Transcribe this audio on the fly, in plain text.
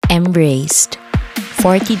Embraced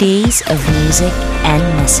 40 Days of Music and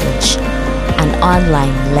Message, an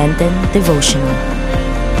online Lenten devotional.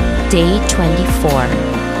 Day 24.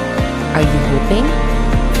 Are you hoping?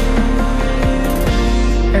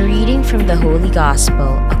 A reading from the Holy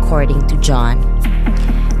Gospel according to John.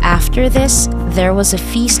 After this, there was a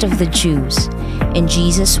feast of the Jews, and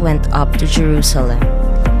Jesus went up to Jerusalem.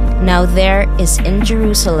 Now there is in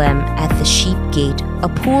Jerusalem at the sheep gate a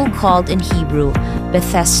pool called in Hebrew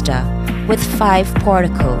Bethesda, with 5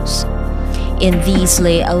 porticos. In these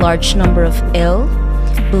lay a large number of ill,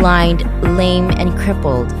 blind, lame, and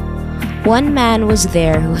crippled. One man was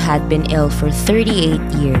there who had been ill for 38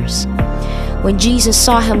 years. When Jesus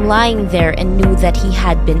saw him lying there and knew that he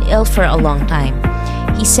had been ill for a long time,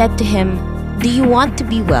 he said to him, "Do you want to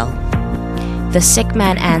be well?" The sick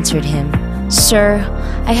man answered him, "Sir,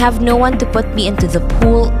 I have no one to put me into the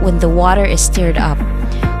pool when the water is stirred up.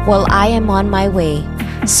 While I am on my way,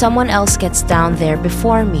 someone else gets down there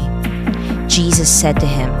before me." Jesus said to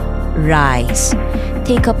him, "Rise,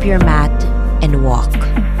 take up your mat and walk."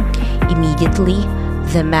 Immediately,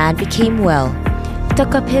 the man became well,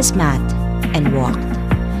 took up his mat, and walked.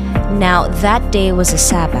 Now that day was a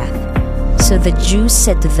Sabbath. So the Jews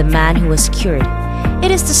said to the man who was cured,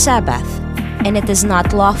 "It is the Sabbath, and it is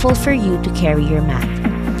not lawful for you to carry your mat."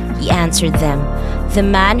 He answered them, "The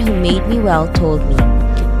man who made me well told me,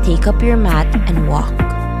 'Take up your mat and walk.'"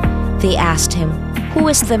 They asked him, "Who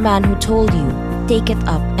is the man who told you, 'Take it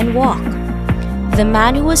up and walk'?" The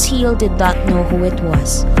man who was healed did not know who it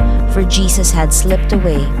was, for Jesus had slipped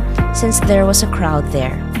away, since there was a crowd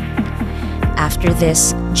there. After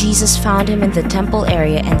this, Jesus found him in the temple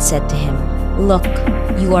area and said to him, "Look,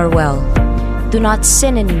 you are well. Do not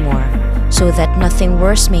sin anymore, so that nothing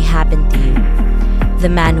worse may happen to you." The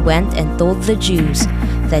man went and told the Jews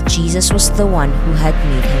that Jesus was the one who had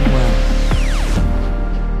made him well.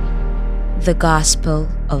 The Gospel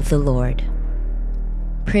of the Lord.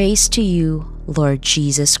 Praise to you, Lord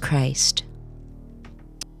Jesus Christ.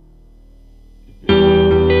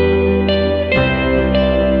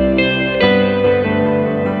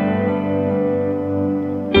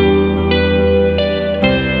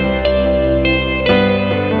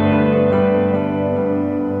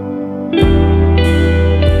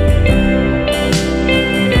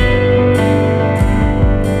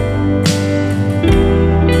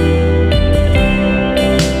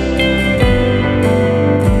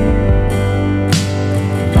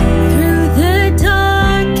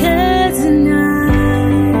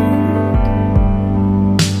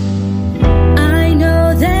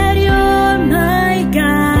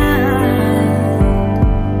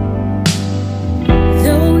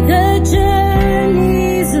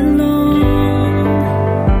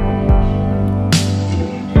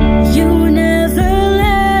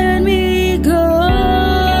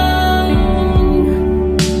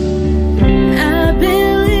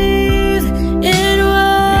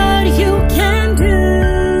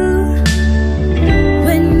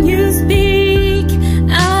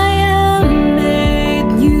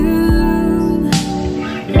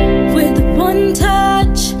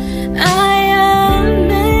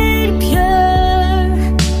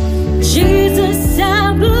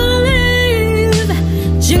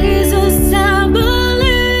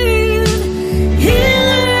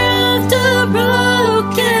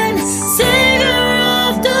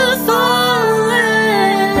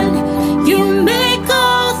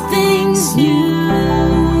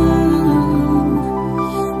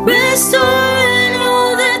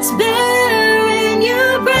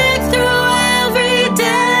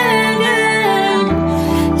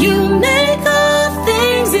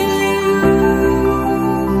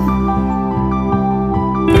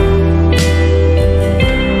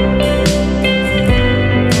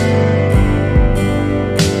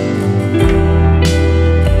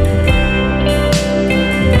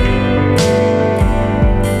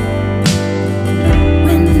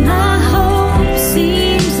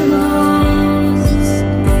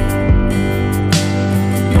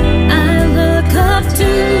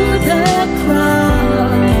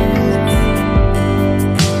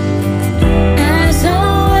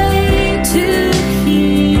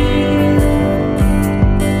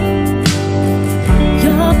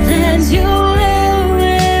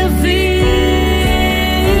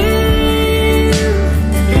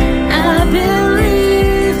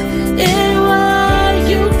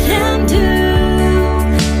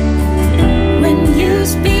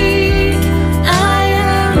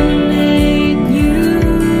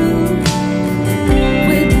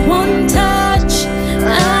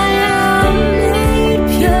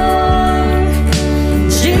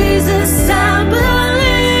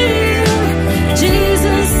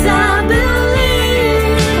 Jesus,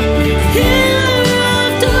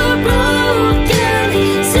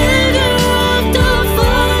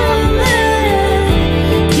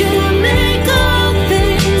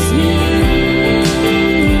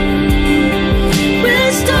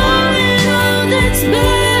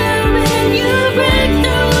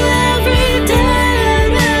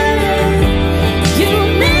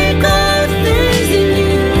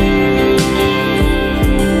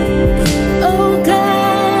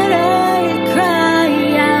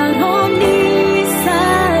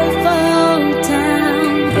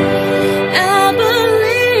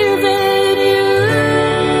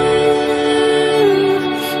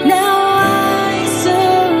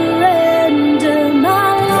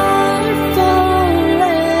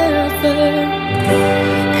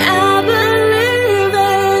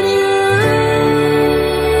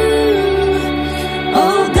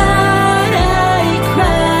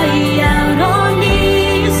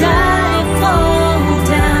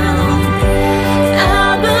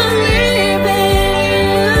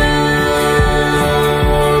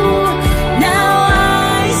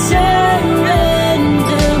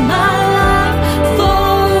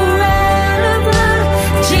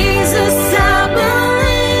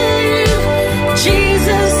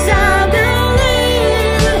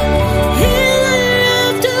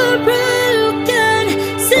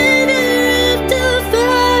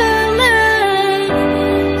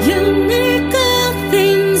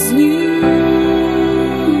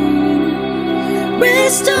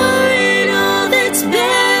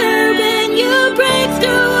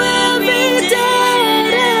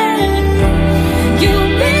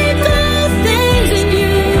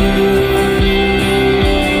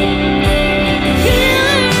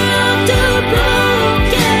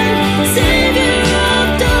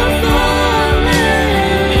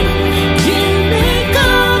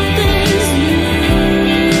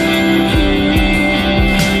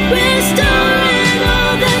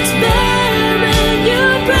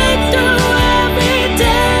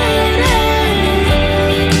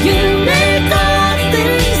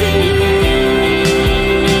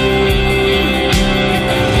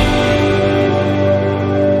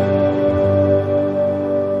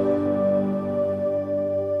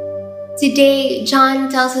 Today, John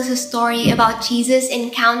tells us a story about Jesus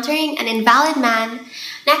encountering an invalid man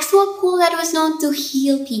next to a pool that was known to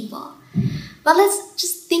heal people. But let's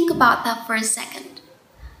just think about that for a second.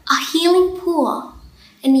 A healing pool,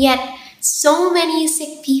 and yet so many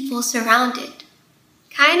sick people surrounded.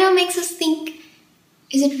 Kind of makes us think,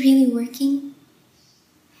 is it really working?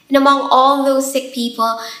 And among all those sick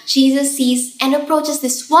people, Jesus sees and approaches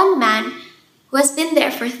this one man who has been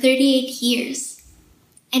there for 38 years.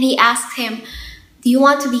 And he asks him, do you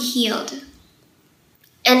want to be healed?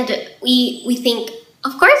 And we think,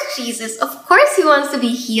 of course, Jesus, of course he wants to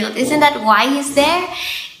be healed. Isn't that why he's there?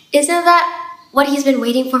 Isn't that what he's been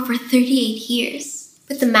waiting for 38 years?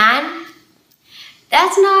 But the man,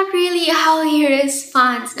 that's not really how he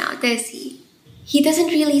responds now, does he? He doesn't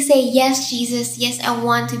really say, yes, Jesus, yes, I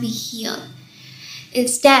want to be healed.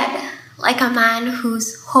 Instead, like a man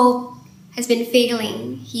whose hope has been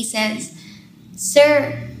failing, he says,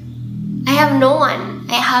 Sir, I have no one.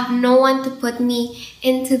 I have no one to put me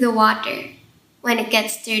into the water when it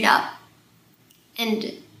gets stirred up.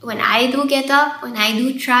 And when I do get up, when I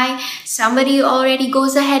do try, somebody already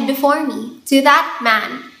goes ahead before me. To that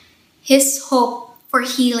man, his hope for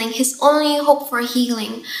healing, his only hope for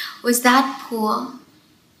healing was that pool.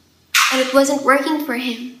 And it wasn't working for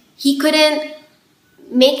him. He couldn't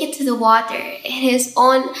make it to the water in his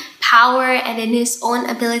own power and in his own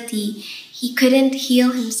ability. He couldn't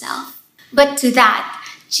heal himself. But to that,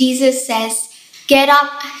 Jesus says, get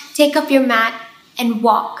up, take up your mat, and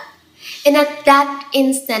walk. And at that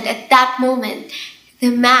instant, at that moment, the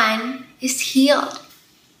man is healed.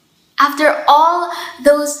 After all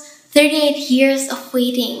those 38 years of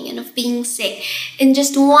waiting and of being sick, in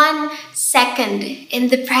just 1 second in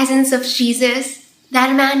the presence of Jesus,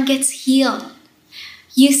 that man gets healed.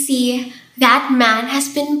 You see, that man has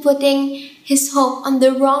been putting his hope on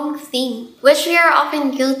the wrong thing, which we are often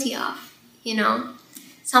guilty of, you know.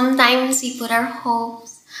 Sometimes we put our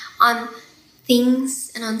hopes on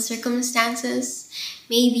things and on circumstances.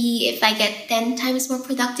 Maybe if I get 10 times more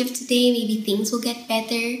productive today, maybe things will get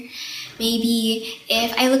better. Maybe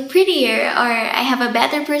if I look prettier or I have a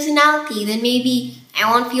better personality, then maybe I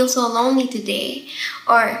won't feel so lonely today.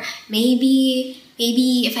 Or maybe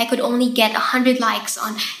if I could only get 100 likes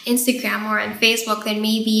on Instagram or on Facebook, then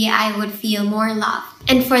maybe I would feel more love.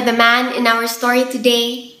 And for the man in our story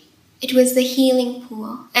today, it was the healing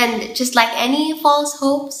pool. And just like any false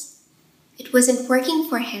hopes, it wasn't working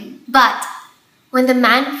for him. But when the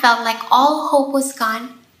man felt like all hope was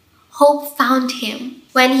gone, hope found him.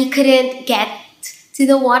 When he couldn't get to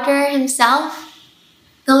the water himself,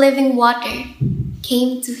 the living water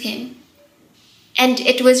came to him. And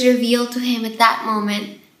it was revealed to him at that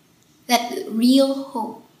moment that real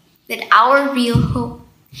hope, that our real hope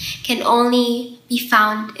can only be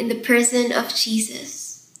found in the person of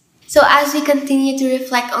Jesus. So as we continue to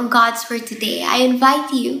reflect on God's word today, I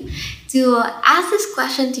invite you to ask this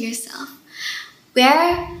question to yourself.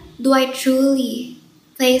 Where do I truly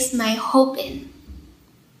place my hope in?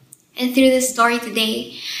 And through this story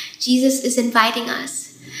today, Jesus is inviting us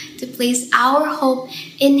to place our hope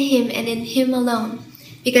in Him and in Him alone,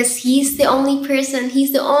 because He's the only person,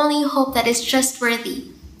 He's the only hope that is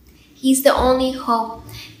trustworthy. He's the only hope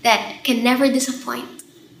that can never disappoint.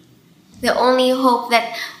 The only hope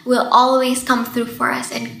that will always come through for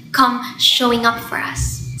us and come showing up for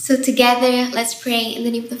us. So together, let's pray in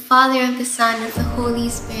the name of the Father, of the Son, and of the Holy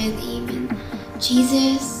Spirit. Amen.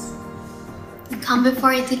 Jesus, we come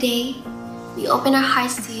before you today. We open our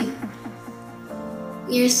hearts to you.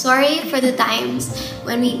 We are sorry for the times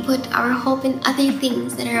when we put our hope in other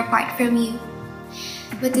things that are apart from you.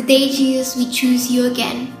 But today, Jesus, we choose you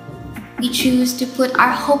again. We choose to put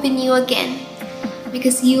our hope in you again,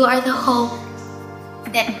 because you are the hope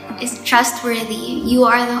that is trustworthy. You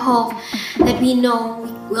are the hope that we know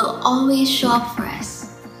will always show up for us.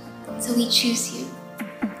 So we choose you.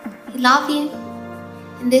 We love you.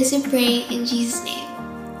 And this we pray in Jesus' name.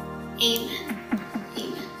 Amen.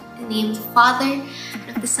 Amen. In the name of the Father, and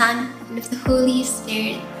of the Son, and of the Holy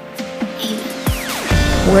Spirit.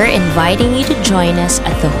 Amen. We're inviting you to join us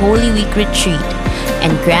at the Holy Week Retreat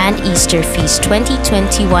and Grand Easter Feast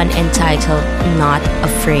 2021 entitled Not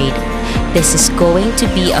Afraid. This is going to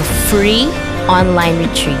be a free online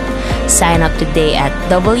retreat. Sign up today at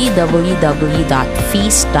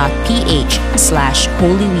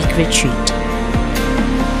www.feast.ph/Holy Week Retreat.